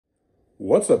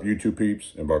What's up, YouTube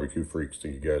peeps and barbecue freaks?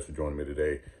 Thank you guys for joining me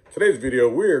today. Today's video,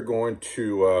 we're going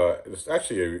to, it's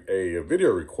actually a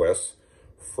video request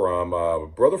from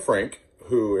Brother Frank,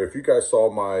 who, if you guys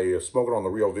saw my Smoking on the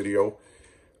Real video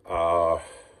a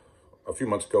few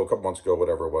months ago, a couple months ago,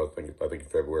 whatever it was, I think in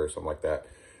February or something like that.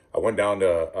 I went down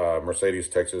to Mercedes,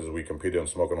 Texas. We competed on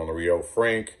Smoking on the Rio.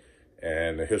 Frank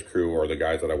and his crew are the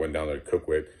guys that I went down there to cook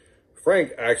with.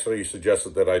 Frank actually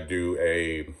suggested that I do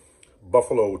a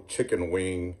buffalo chicken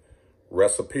wing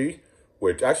recipe,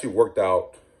 which actually worked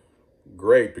out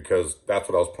great because that's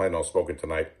what I was planning on smoking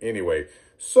tonight anyway.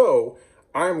 So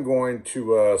I'm going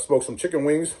to smoke some chicken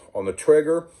wings on the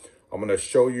Traeger. I'm going to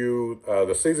show you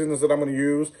the seasonings that I'm going to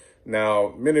use.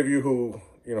 Now, many of you who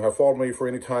have followed me for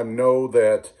any time know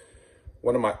that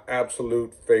one of my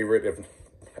absolute favorite, if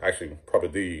actually probably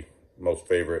the most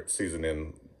favorite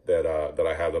seasoning that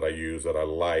I have, that I use, that I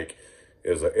like,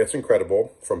 is It's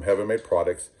Incredible from Heaven Made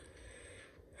Products.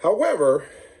 However,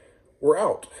 we're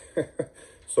out.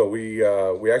 So we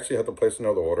actually have to place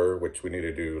another order, which we need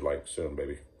to do like soon,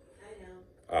 baby.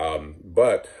 I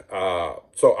know.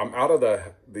 So I'm out of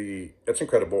the It's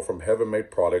Incredible from Heaven Made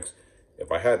Products.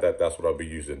 If I had that, that's what I'll be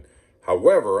using.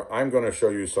 However, I'm going to show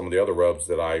you some of the other rubs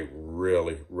that I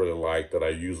really, really like, that I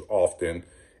use often,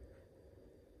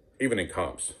 even in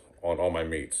comps on all my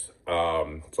meats. So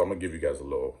I'm going to give you guys a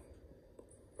little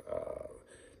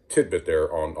tidbit there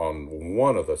on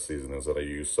one of the seasonings that I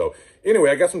use. So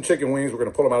anyway, I got some chicken wings. We're going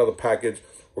to pull them out of the package.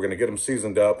 We're going to get them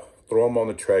seasoned up, throw them on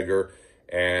the Traeger,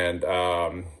 and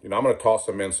I'm going to toss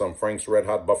them in some Frank's Red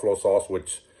Hot Buffalo sauce,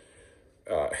 which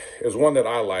is one that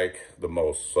I like the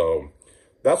most. So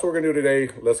that's what we're going to do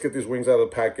today. Let's get these wings out of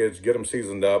the package, get them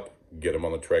seasoned up, get them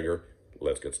on the Traeger.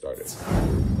 Let's get started.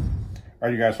 All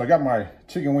right, you guys, so I got my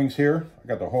chicken wings here. I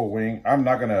got the whole wing. I'm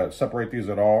not going to separate these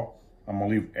at all. I'm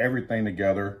going to leave everything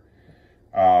together.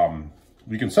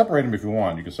 You can separate them if you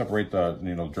want. You can separate the, the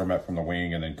drumette from the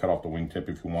wing and then cut off the wing tip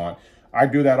if you want. I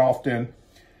do that often.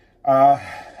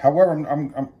 However,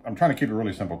 I'm trying to keep it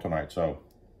really simple tonight, so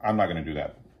I'm not going to do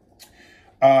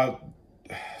that.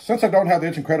 Since I don't have the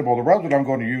It's Incredible, the rubs that I'm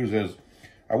going to use is,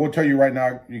 I will tell you right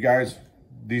now, you guys,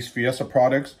 these Fiesta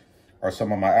products are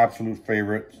some of my absolute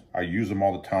favorites. I use them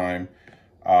all the time.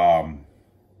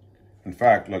 In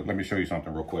fact, look, let me show you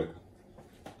something real quick.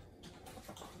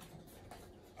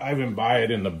 I even buy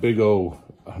it in the big old,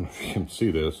 I don't know if you can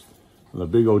see this, in the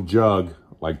big old jug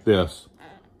like this,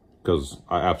 because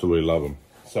I absolutely love them.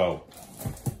 So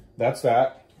that's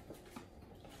that.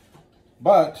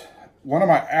 But one of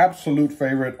my absolute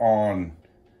favorite on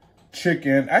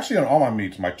chicken, actually on all my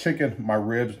meats, my chicken, my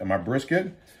ribs, and my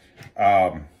brisket,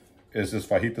 is this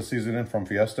fajita seasoning from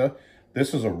Fiesta.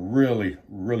 This is a really,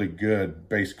 really good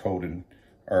base coating,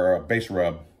 or a base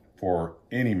rub for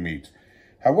any meat.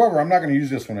 However, I'm not going to use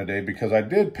this one today because I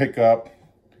did pick up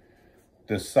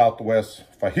this Southwest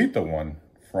fajita one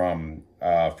from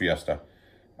Fiesta.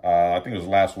 I think it was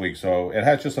last week, so it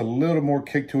has just a little more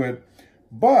kick to it.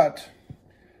 But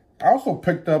I also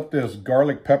picked up this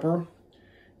garlic pepper,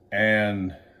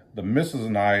 and the missus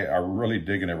and I are really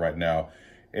digging it right now.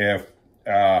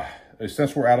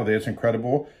 Since we're out of the It's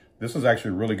Incredible, this is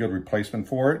actually a really good replacement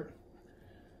for it.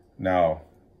 Now,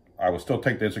 I would still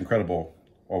take the It's Incredible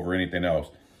over anything else,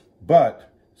 but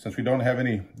since we don't have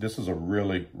any, this is a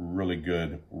really, really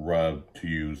good rub to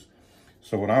use.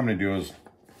 So what I'm going to do is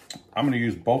I'm going to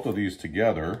use both of these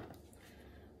together.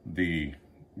 The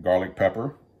garlic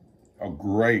pepper, a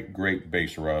great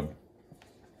base rub,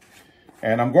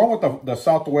 and I'm going with the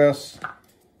Southwest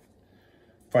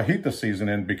fajita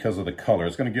seasoning because of the color.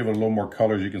 It's going to give it a little more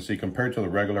color, as you can see, compared to the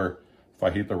regular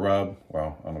fajita rub.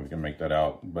 Well, I don't know if you can make that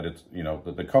out, but it's,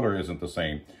 the color isn't the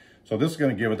same. So this is going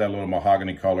to give it that little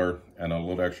mahogany color and a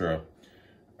little extra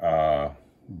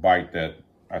bite that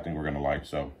I think we're going to like.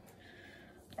 So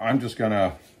I'm just going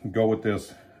to go with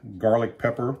this garlic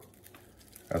pepper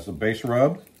as the base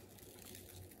rub.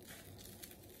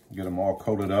 Get them all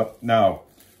coated up. Now,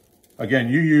 again,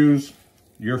 you use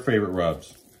your favorite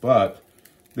rubs, but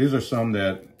these are some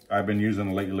that I've been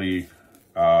using lately,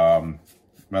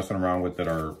 messing around with, that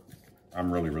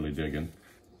I'm really, really digging.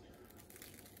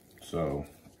 So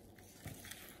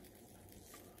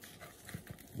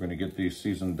we're going to get these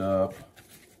seasoned up.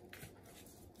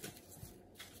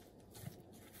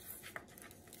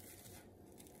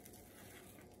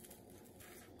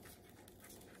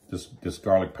 This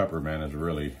garlic pepper, man, is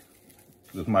really,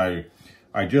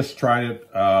 I just tried it,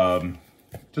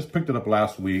 just picked it up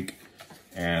last week,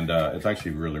 and it's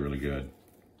actually really, really good.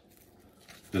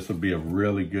 This would be a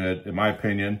really good, in my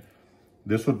opinion,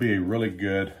 this would be a really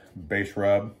good base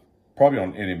rub, probably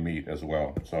on any meat as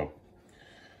well. So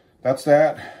that's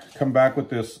that. come back with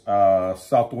this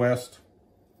Southwest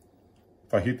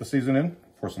fajita seasoning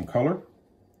for some color.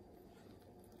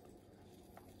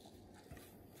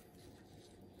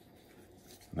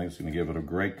 I think it's going to give it a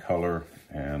great color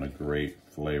and a great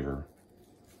flavor.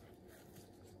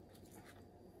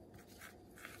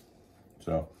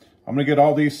 So I'm going to get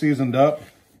all these seasoned up,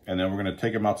 and then we're going to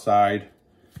take them outside,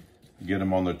 get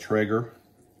them on the Traeger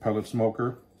Pellet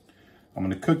Smoker. I'm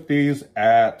going to cook these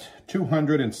at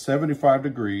 275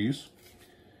 degrees.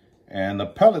 And the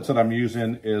pellets that I'm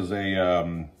using is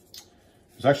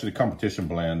it's actually a competition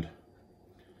blend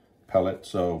pellet.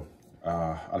 So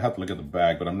I'll have to look at the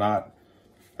bag, but I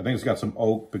think it's got some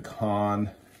oak,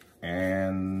 pecan,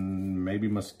 and maybe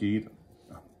mesquite.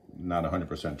 Not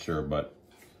 100% sure, but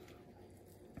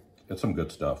it's some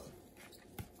good stuff.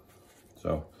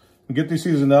 So we'll get these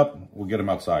seasoned up, we'll get them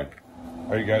outside.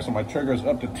 All right, you guys, so my Traeger is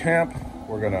up to temp.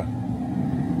 We're gonna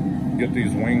get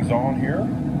these wings on here.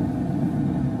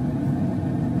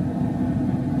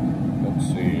 Let's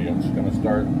see, I'm just gonna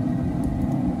start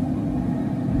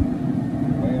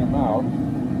laying them out.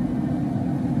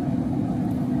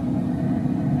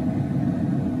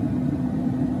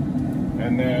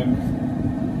 And then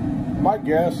my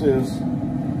guess is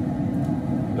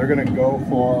they're gonna go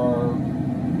for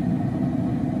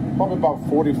probably about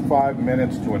 45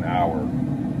 minutes to an hour.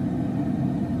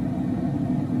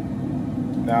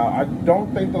 Now, I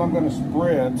don't think that I'm gonna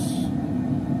spritz,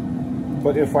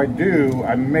 but if I do,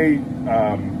 I may, if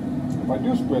I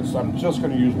do spritz, I'm just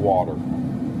gonna use water.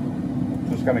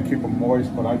 Just gonna keep them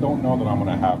moist, but I don't know that I'm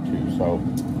gonna have to. So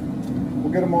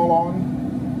we'll get them all on.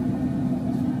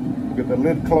 We'll get the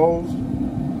lid closed.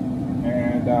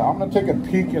 And I'm gonna take a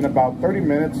peek in about 30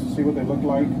 minutes, see what they look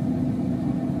like.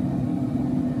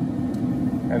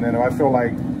 And then if I feel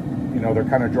like, you know, they're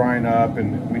kind of drying up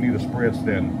and we need a spritz,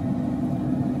 then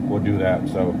we'll do that.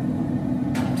 So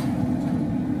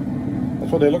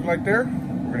that's what they look like there.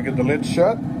 We're gonna get the lid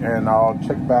shut and I'll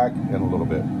check back in a little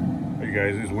bit. Hey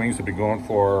guys, these wings have been going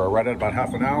for right at about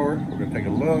half an hour. We're gonna take a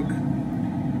look.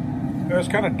 It's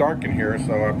kind of dark in here,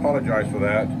 so I apologize for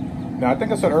that. Now, I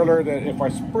think I said earlier that if I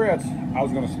spritz, I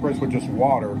was gonna spritz with just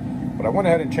water, but I went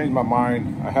ahead and changed my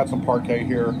mind. I had some Parquet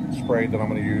here sprayed that I'm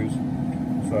gonna use.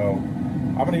 So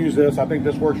I'm gonna use this. I think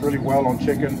this works really well on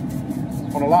chicken,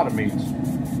 on a lot of meats.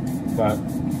 But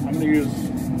I'm gonna use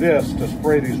this to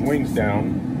spray these wings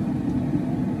down.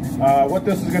 What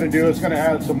this is gonna do, it's gonna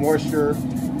add some moisture,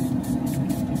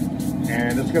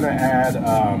 and it's gonna add,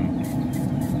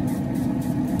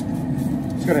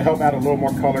 it's gonna help add a little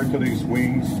more color to these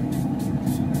wings.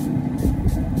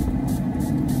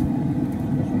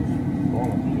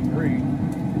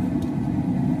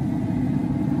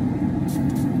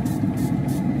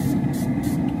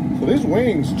 So these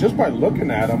wings, just by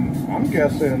looking at them, I'm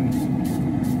guessing,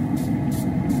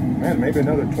 man, maybe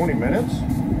another 20 minutes.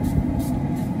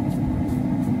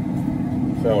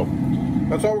 So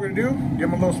that's all we're gonna do.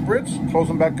 Give them a little spritz, close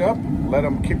them back up, let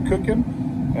them keep cooking.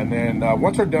 And then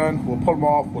once they're done, we'll pull them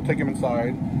off, we'll take them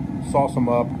inside, sauce them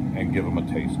up, and give them a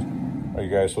taste. All right, you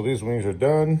guys, so these wings are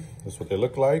done. That's what they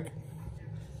look like.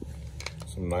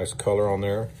 Some nice color on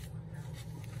there.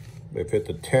 They've hit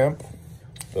the temp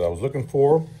that I was looking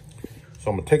for. So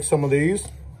I'm gonna take some of these,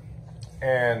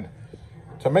 and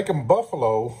to make them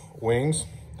buffalo wings,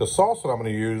 the sauce that I'm gonna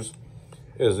use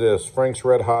is this Frank's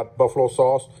Red Hot Buffalo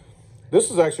sauce. This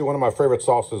is actually one of my favorite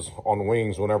sauces on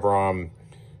wings whenever I'm,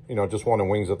 you know, just wanting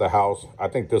wings at the house. I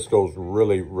think this goes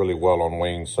really, really well on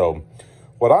wings. So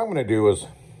what I'm gonna do is,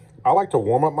 I like to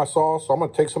warm up my sauce. So I'm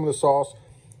gonna take some of the sauce,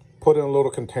 put it in a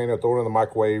little container, throw it in the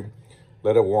microwave,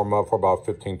 let it warm up for about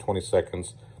 15, 20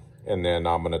 seconds. And then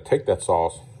I'm gonna take that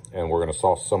sauce and we're gonna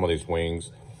sauce some of these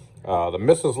wings. The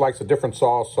missus likes a different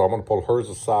sauce, so I'm gonna pull hers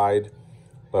aside,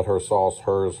 let her sauce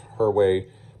hers her way.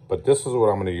 But this is what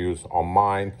I'm gonna use on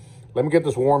mine. Let me get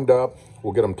this warmed up.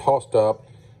 We'll get them tossed up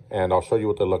and I'll show you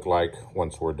what they look like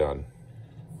once we're done.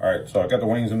 All right, so I got the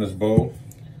wings in this bowl.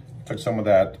 Took some of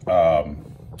that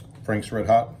Frank's Red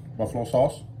Hot Buffalo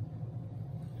sauce.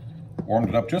 Warmed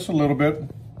it up just a little bit. I'm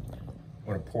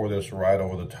gonna pour this right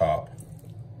over the top.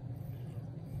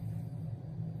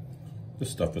 This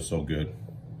stuff is so good.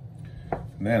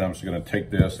 And then I'm just gonna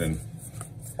take this and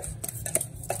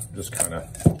just kind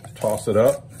of toss it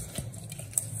up.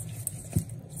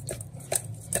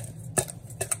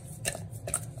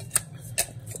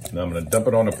 Now I'm gonna dump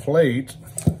it on a plate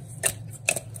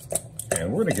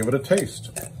and we're gonna give it a taste.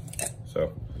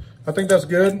 So I think that's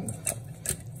good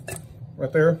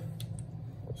right there.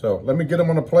 So let me get them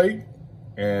on a plate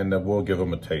and we'll give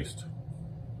them a taste.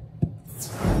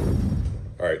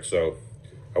 All right, so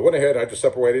I went ahead, I just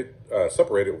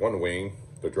separated one wing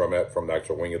drumette from the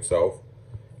actual wing itself.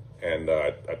 And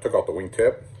I took out the wing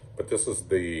tip, but this is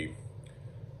the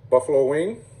buffalo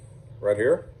wing right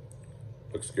here.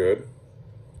 Looks good.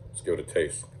 Let's give it a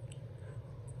taste.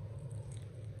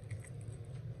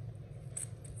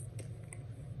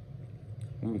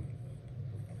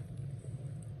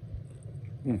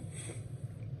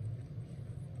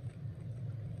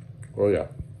 Oh yeah.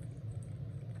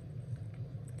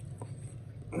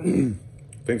 I think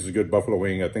it's a good buffalo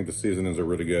wing. I think the seasonings are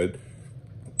really good.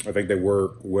 I think they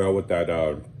work well with that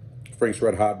Frank's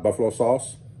Red Hot buffalo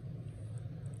sauce.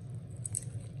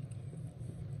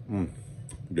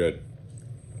 Good.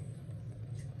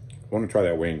 I want to try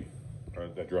that wing.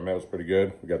 That drumette was pretty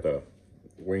good. We got the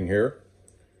wing here.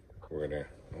 We're gonna,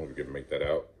 make that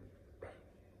out.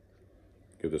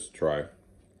 Give this a try.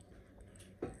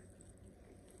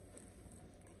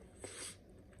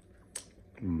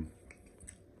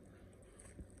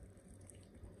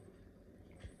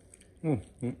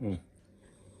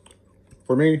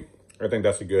 For me, I think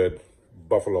that's a good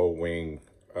buffalo wing,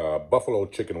 buffalo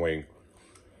chicken wing.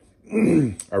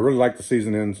 I really like the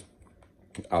seasonings.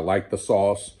 I like the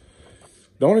sauce.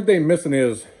 The only thing missing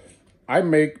is I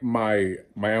make my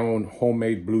own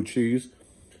homemade blue cheese,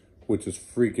 which is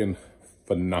freaking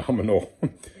phenomenal.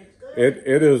 It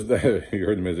is the, you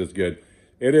heard me, it's good.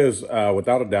 It is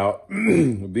without a doubt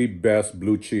the best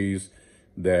blue cheese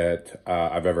that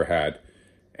I've ever had.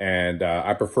 And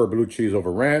I prefer blue cheese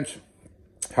over ranch.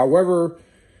 However,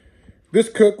 this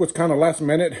cook was kind of last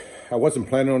minute. I wasn't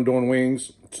planning on doing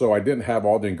wings, so I didn't have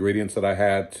all the ingredients that I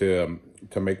had to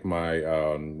make my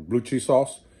blue cheese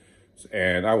sauce.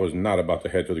 And I was not about to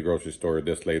head to the grocery store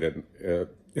this late in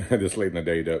the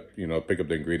day to, you know, pick up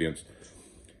the ingredients.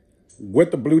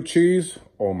 With the blue cheese,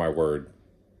 oh my word,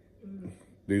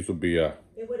 these would be it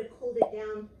would have cooled it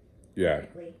down. Yeah,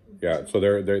 perfectly. yeah. So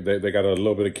they got a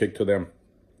little bit of kick to them.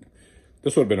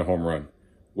 This would have been a home run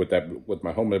with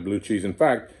my homemade blue cheese. In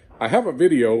fact, I have a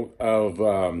video of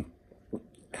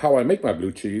how I make my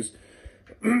blue cheese.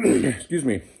 Excuse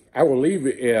me. I will leave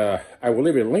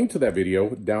a link to that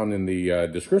video down in the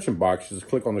description box. Just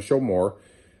click on the show more.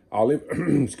 I'll leave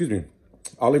excuse me.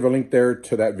 I'll leave a link there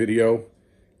to that video.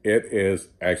 It is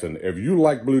excellent. If you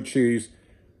like blue cheese,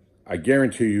 I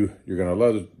guarantee you you're gonna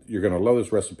love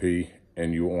this recipe,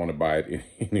 and you won't want to buy it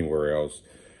anywhere else.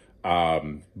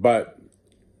 But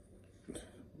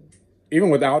even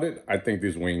without it, I think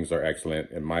these wings are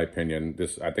excellent. In my opinion,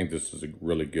 I think this is a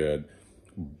really good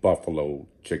buffalo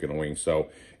chicken wing. So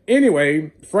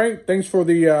anyway, Frank, thanks for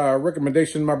the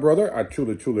recommendation, my brother. I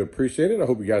truly, truly appreciate it. I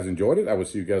hope you guys enjoyed it. I will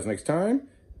see you guys next time.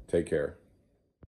 Take care.